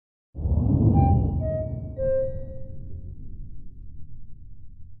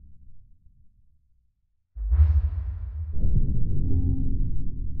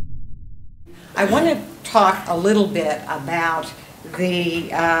I want to talk a little bit about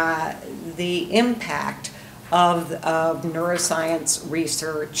the impact of neuroscience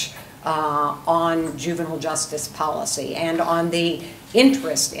research on juvenile justice policy and on the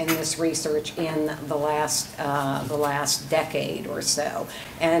interest in this research in the last decade or so.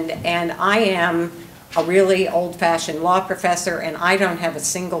 And I am a really old-fashioned law professor, and I don't have a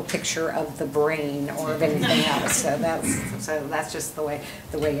single picture of the brain or of anything else. So that's just the way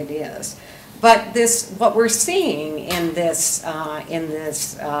it is. But what we're seeing in this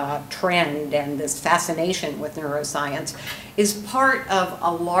trend and this fascination with neuroscience is part of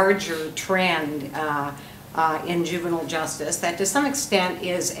a larger trend in juvenile justice that to some extent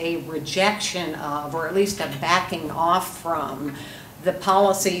is a rejection of, or at least a backing off from, the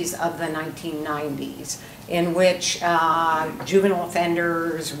policies of the 1990s, in which juvenile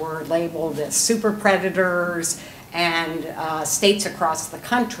offenders were labeled as super predators, and states across the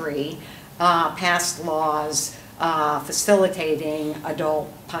country passed laws facilitating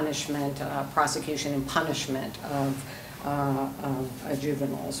adult punishment, prosecution and punishment of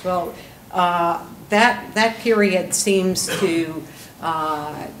juveniles. Well, that period seems to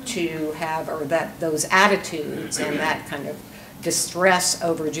have, or that those attitudes and that kind of distress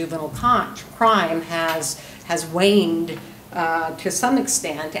over juvenile crime has waned to some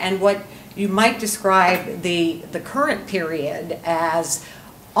extent, and what you might describe the current period as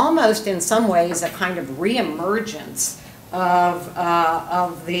almost in some ways a kind of reemergence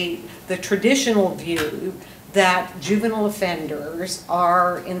of the traditional view that juvenile offenders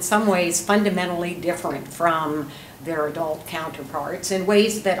are in some ways fundamentally different from their adult counterparts in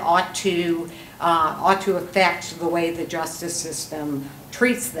ways that ought to affect the way the justice system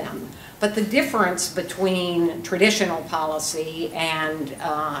treats them. But the difference between traditional policy and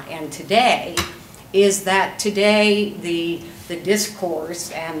today is that today the discourse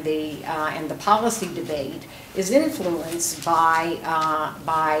and the policy debate is influenced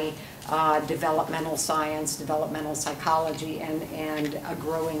by developmental science, developmental psychology, and a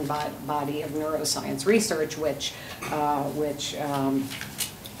growing body of neuroscience research, which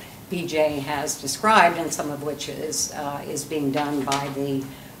BJ has described, and some of which is being done by the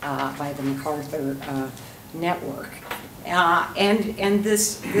MacArthur network. And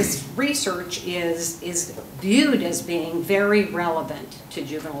this research is viewed as being very relevant to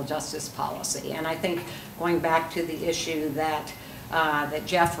juvenile justice policy. And I think going back to the issue that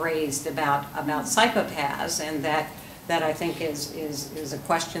Jeff raised about psychopaths, and that I think is a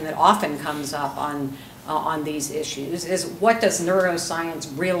question that often comes up on these issues, is what does neuroscience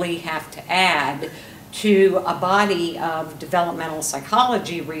really have to add to a body of developmental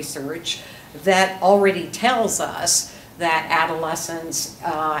psychology research that already tells us that adolescents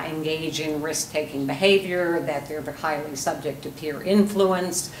engage in risk-taking behavior, that they're highly subject to peer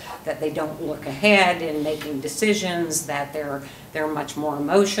influence, that they don't look ahead in making decisions, that they're much more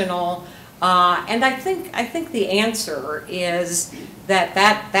emotional. And I think the answer is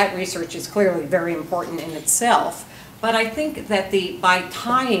that research is clearly very important in itself, but I think that by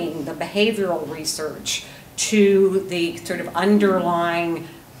tying the behavioral research to the sort of underlying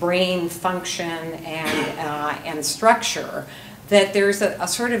brain function and structure, that there's a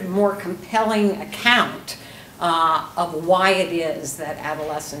sort of more compelling account of why it is that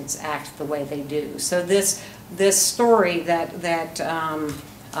adolescents act the way they do. So this story that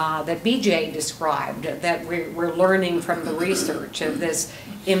BJ described, that we're learning from the research of this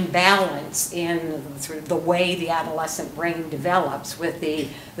imbalance in sort of the way the adolescent brain develops, with the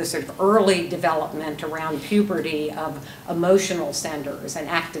sort of early development around puberty of emotional centers and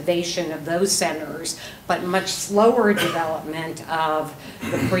activation of those centers, but much slower development of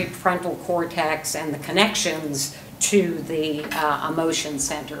the prefrontal cortex and the connections to the emotion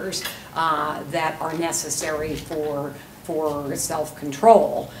centers that are necessary for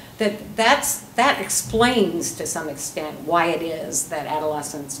self-control. That explains to some extent why it is that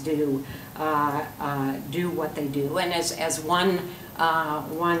adolescents do what they do. And as one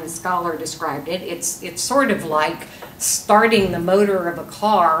scholar described it, it's sort of like starting the motor of a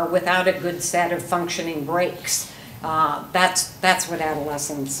car without a good set of functioning brakes. That's what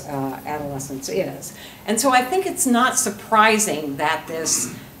adolescence is. And so I think it's not surprising that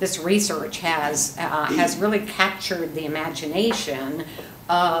this research has really captured the imagination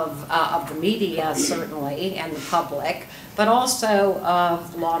of the media, certainly, and the public, but also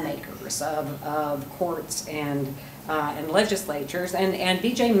of lawmakers, of courts and legislatures. And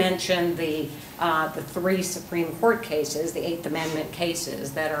BJ mentioned the 3 Supreme Court cases, the Eighth Amendment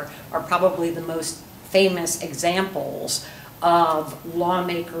cases, that are probably the most famous examples of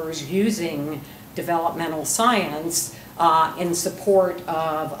lawmakers using developmental science in support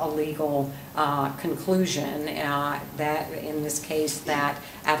of a legal conclusion that, in this case, that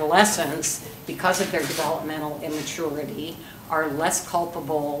adolescents, because of their developmental immaturity, are less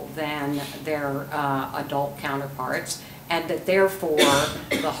culpable than their adult counterparts, and that therefore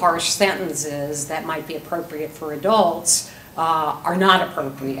the harsh sentences that might be appropriate for adults are not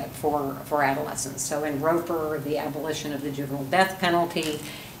appropriate for adolescents. So in Roper, the abolition of the juvenile death penalty,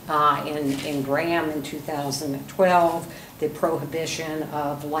 in Graham in 2012, the prohibition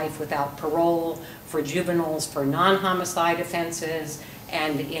of life without parole for juveniles for non-homicide offenses,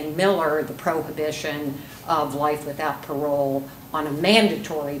 and in Miller, the prohibition of life without parole on a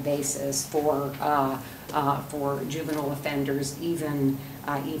mandatory basis for juvenile offenders, even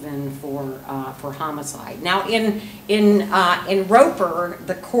for homicide. Now, in Roper,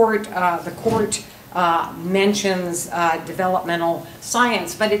 the court mentions developmental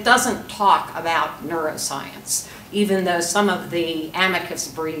science, but it doesn't talk about neuroscience, even though some of the amicus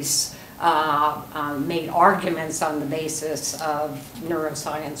briefs made arguments on the basis of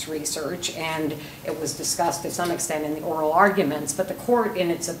neuroscience research, and it was discussed to some extent in the oral arguments, but the court,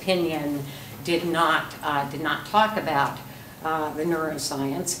 in its opinion, did not talk about the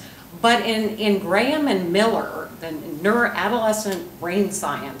neuroscience. But in Graham and Miller, the adolescent brain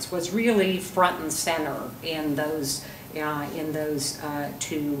science was really front and center in those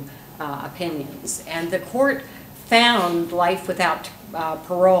two opinions. And the court found life without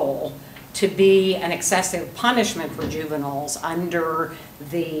parole to be an excessive punishment for juveniles under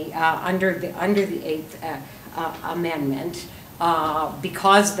the Eighth Amendment,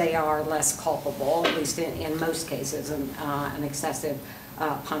 because they are less culpable, at least in most cases, an excessive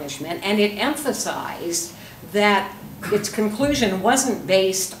punishment. And it emphasized that its conclusion wasn't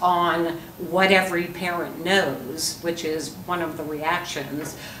based on what every parent knows, which is one of the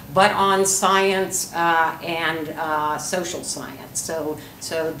reactions, but on science and social science. So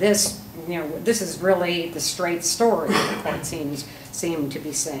this, this is really the straight story, the court seemed to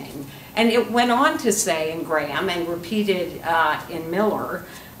be saying. And it went on to say in Graham, and repeated in Miller,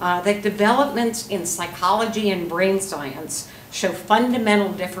 that developments in psychology and brain science show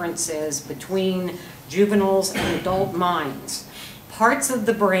fundamental differences between juveniles and adult minds. Parts of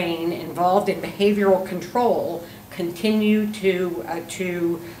the brain involved in behavioral control continue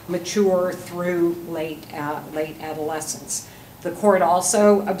to mature through late adolescence. The court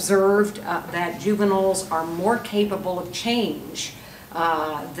also observed that juveniles are more capable of change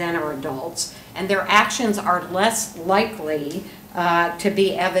than are adults, and their actions are less likely to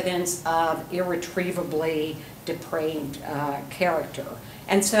be evidence of irretrievably depraved character.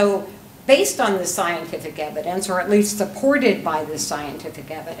 And so, based on this scientific evidence, or at least supported by this scientific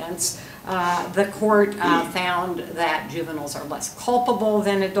evidence, the court found that juveniles are less culpable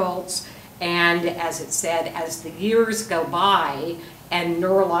than adults, and as it said, as the years go by and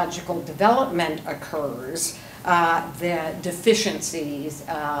neurological development occurs, the deficiencies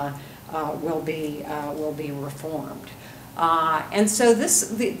will be reformed. And so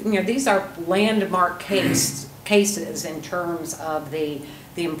these are landmark cases in terms of the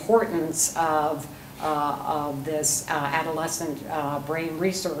importance of this adolescent brain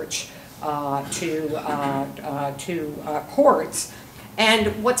research to courts.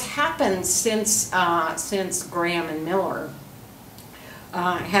 And what's happened since Graham and Miller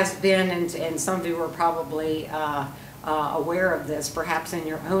has been, and some of you are probably aware of this, perhaps in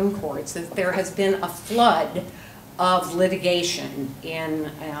your own courts, that there has been a flood of litigation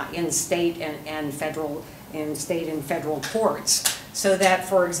in state and federal courts. So that,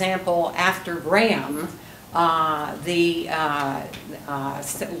 for example, after Graham, the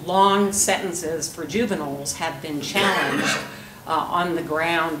long sentences for juveniles have been challenged on the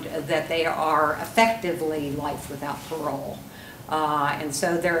ground that they are effectively life without parole. And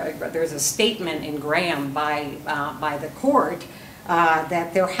so there's a statement in Graham by the court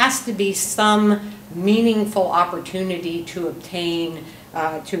that there has to be some meaningful opportunity to obtain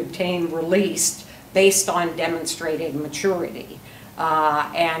release based on demonstrated maturity.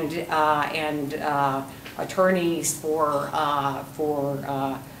 And attorneys for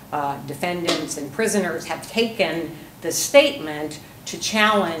defendants and prisoners have taken the statement to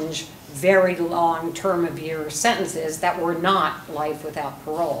challenge very long term of year sentences that were not life without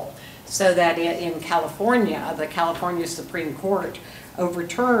parole. So that in California, the California Supreme Court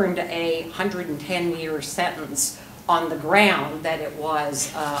overturned a 110-year sentence on the ground that it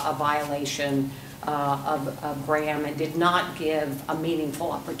was a violation of Graham, and did not give a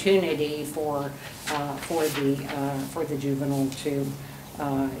meaningful opportunity for the juvenile to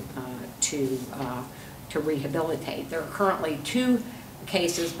rehabilitate. There are currently two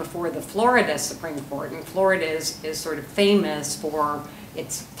cases before the Florida Supreme Court, and Florida is sort of famous for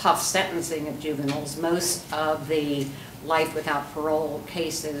its tough sentencing of juveniles. Most of the life without parole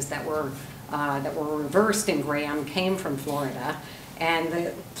cases that were reversed in Graham came from Florida, and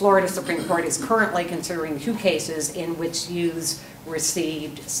the Florida Supreme Court is currently considering 2 cases in which youths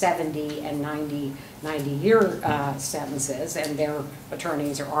received 70 and 90-year sentences, and their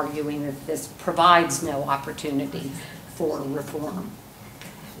attorneys are arguing that this provides no opportunity for reform.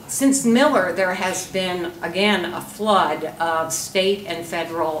 Since Miller, there has been, again, a flood of state and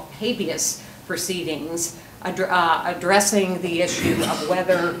federal habeas proceedings addressing the issue of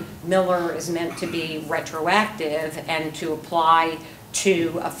whether Miller is meant to be retroactive and to apply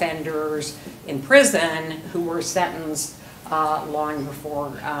to offenders in prison who were sentenced long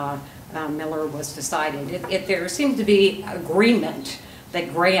before Miller was decided. There seemed to be agreement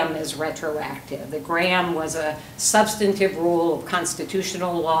that Graham is retroactive, that Graham was a substantive rule of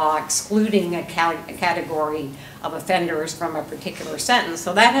constitutional law excluding a category of offenders from a particular sentence,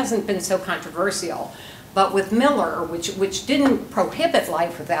 so that hasn't been so controversial. But with Miller, which didn't prohibit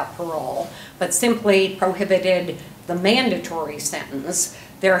life without parole, but simply prohibited the mandatory sentence,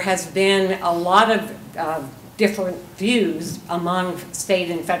 there has been a lot of different views among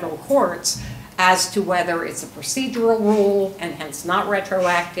state and federal courts as to whether it's a procedural rule and hence not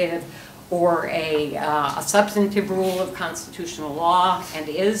retroactive, or a substantive rule of constitutional law and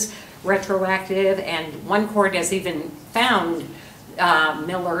is retroactive. And one court has even found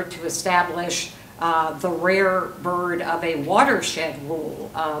Miller to establish the rare bird of a watershed rule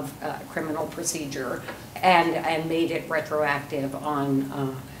of criminal procedure, and made it retroactive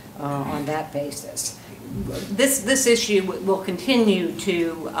on that basis. This issue will continue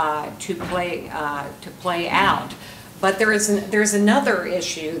to play out, but there's another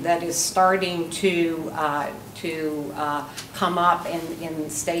issue that is starting to come up in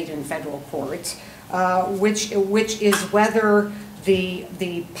state and federal courts, which is whether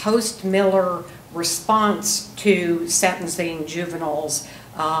the post-Miller response to sentencing juveniles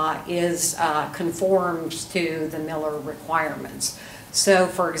conforms to the Miller requirements. So,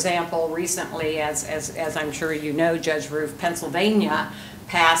 for example, recently, as I'm sure you know, Judge Roof, Pennsylvania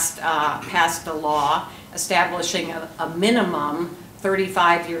passed a law establishing a minimum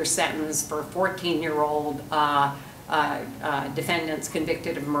 35-year sentence for 14-year-old defendants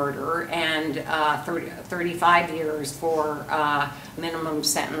convicted of murder, and 35 years for minimum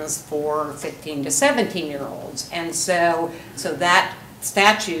sentence for 15 to 17-year-olds. And so that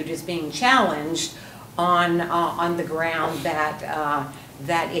statute is being challenged on the ground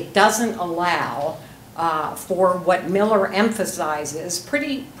that it doesn't allow for what Miller emphasizes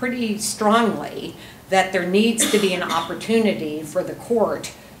pretty strongly, that there needs to be an opportunity for the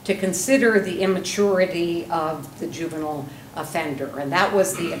court to consider the immaturity of the juvenile offender. And that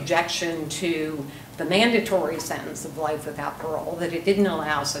was the objection to the mandatory sentence of life without parole, that it didn't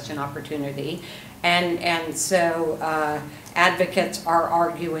allow such an opportunity. And so advocates are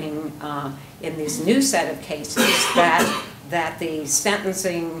arguing in this new set of cases that the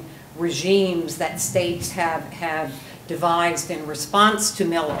sentencing regimes that states have devised in response to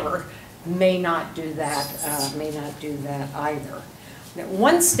Miller may not do that either. Now,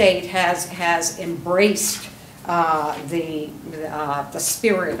 one state has embraced the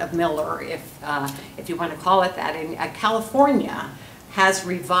spirit of Miller, if you want to call it that. And California has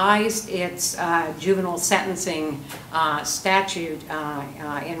revised its juvenile sentencing statute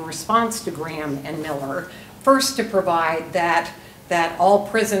in response to Graham and Miller, first to provide that all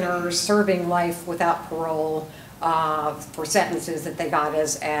prisoners serving life without parole for sentences that they got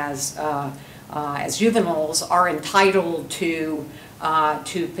as juveniles are entitled to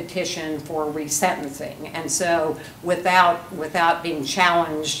petition for resentencing. And so without being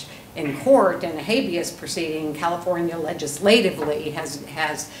challenged in court in a habeas proceeding, California legislatively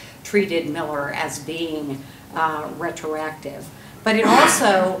has treated Miller as being retroactive. But it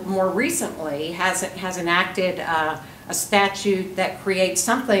also more recently has enacted a statute that creates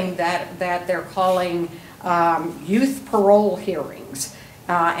something that they're calling youth parole hearings.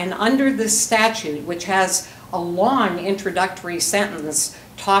 And under this statute, which has a long introductory sentence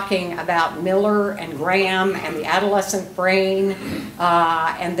talking about Miller and Graham and the adolescent brain,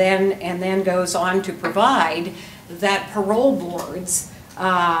 and then goes on to provide that parole boards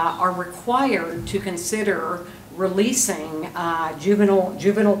are required to consider releasing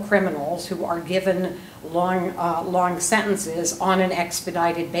juvenile criminals who are given long sentences on an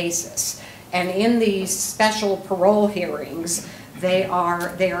expedited basis. And in these special parole hearings, they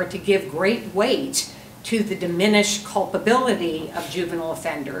are to give great weight to the diminished culpability of juvenile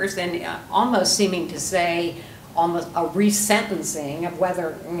offenders, and almost seeming to say, almost a resentencing of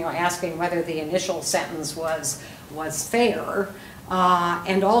whether, asking whether the initial sentence was fair,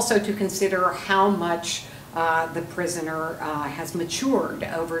 and also to consider how much the prisoner has matured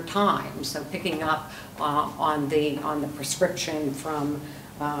over time. So picking up on the prescription from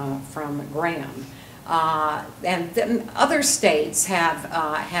Graham. And then other states have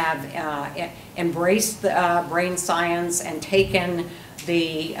embraced brain science and taken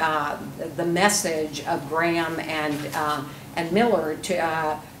the message of Graham and Miller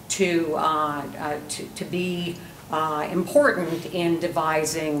to be important in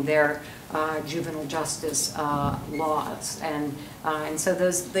devising their juvenile justice laws, and so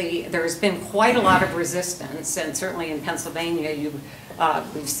there's been quite a lot of resistance, and certainly in Pennsylvania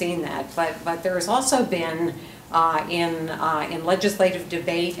we've seen that. But there has also been in legislative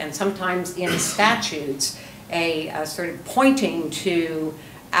debate and sometimes in statutes a sort of pointing to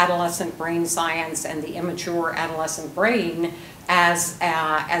adolescent brain science and the immature adolescent brain as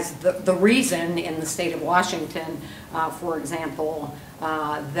the reason in the state of Washington, for example,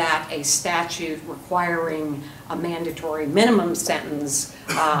 that a statute requiring a mandatory minimum sentence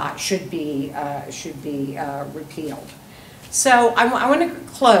should be repealed. So I want to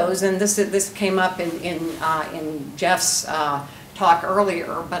close, and this came up in Jeff's talk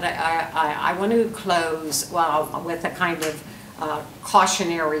earlier, but I want to close with a kind of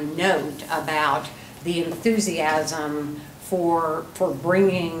cautionary note about the enthusiasm for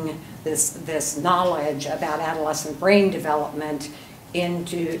bringing this knowledge about adolescent brain development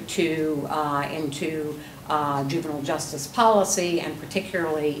into juvenile justice policy, and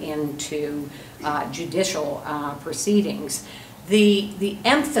particularly into judicial proceedings. The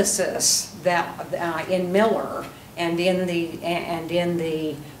emphasis that in Miller and in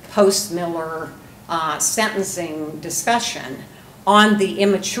the post-Miller sentencing discussion on the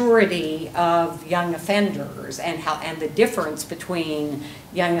immaturity of young offenders and the difference between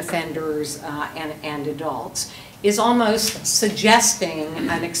young offenders and adults is almost suggesting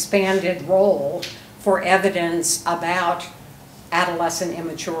an expanded role for evidence about adolescent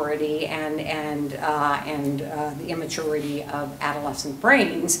immaturity and the immaturity of adolescent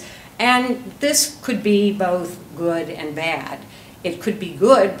brains. And this could be both good and bad. It could be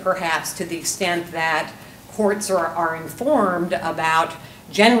good, perhaps, to the extent that courts are informed about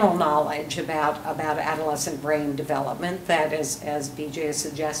general knowledge about adolescent brain development that, as BJ has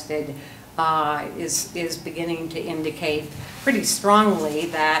suggested, is beginning to indicate pretty strongly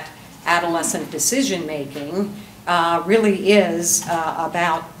that adolescent decision-making really is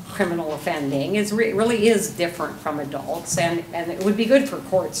about criminal offending. It really is different from adults, and it would be good for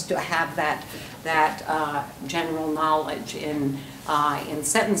courts to have that general knowledge in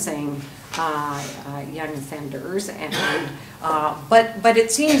sentencing young offenders. But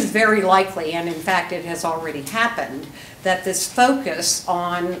it seems very likely, and in fact it has already happened, that this focus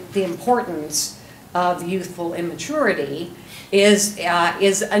on the importance of youthful immaturity is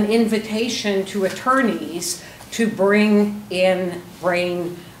an invitation to attorneys to bring in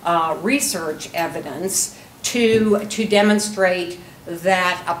brain research evidence to demonstrate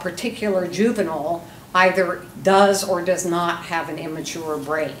that a particular juvenile either does or does not have an immature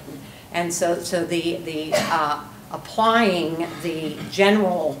brain. And so the applying the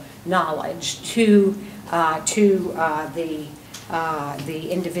general knowledge to the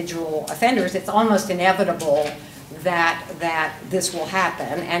individual offenders, it's almost inevitable that this will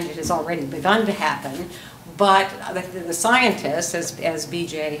happen, and it has already begun to happen. But the scientists, as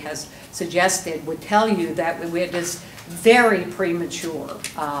BJ has suggested, would tell you that it is very premature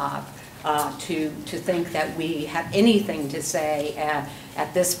to think that we have anything to say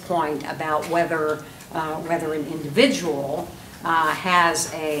at this point about whether an individual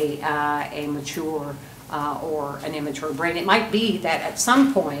has a mature or an immature brain. It might be that at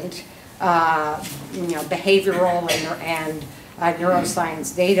some point, behavioral and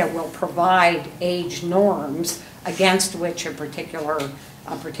neuroscience data will provide age norms against which a particular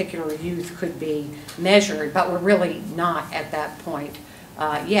youth could be measured, but we're really not at that point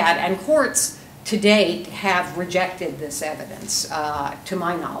yet. And courts to date have rejected this evidence, to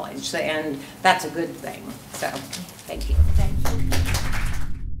my knowledge, and that's a good thing. So.